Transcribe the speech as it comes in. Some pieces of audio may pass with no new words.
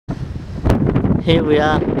Here we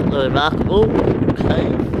are at the Remarkable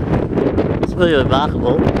cave. It's pretty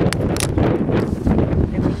remarkable.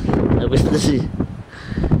 And basically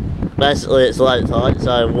it's low tide,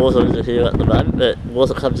 so water isn't here at the moment, but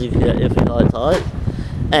water comes in here every high tide.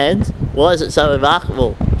 And why is it so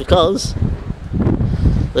remarkable? Because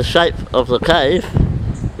the shape of the cave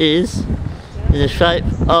is in the shape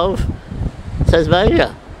of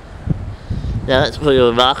Tasmania. Now that's pretty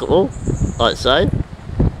remarkable, I'd say.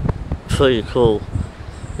 Pretty cool.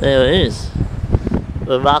 There it is.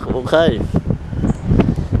 Remarkable cave.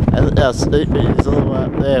 And our steep is all the way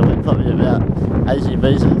up there. We're probably about 80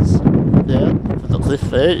 metres down from the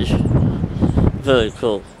cliff edge. Very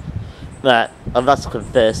cool. But I must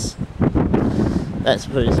confess, that's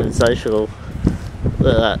pretty sensational.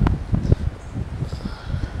 Look at that.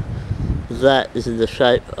 That is in the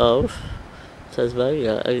shape of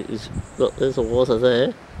Tasmania. Look, there's the water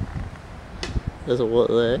there. There's the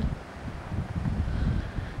water there.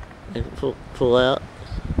 And pull out.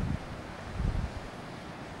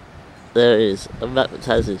 There it is, a map of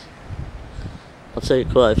Tassie. I've seen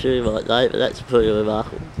quite a few in my day, but that's pretty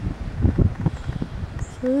remarkable.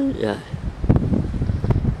 So, yeah.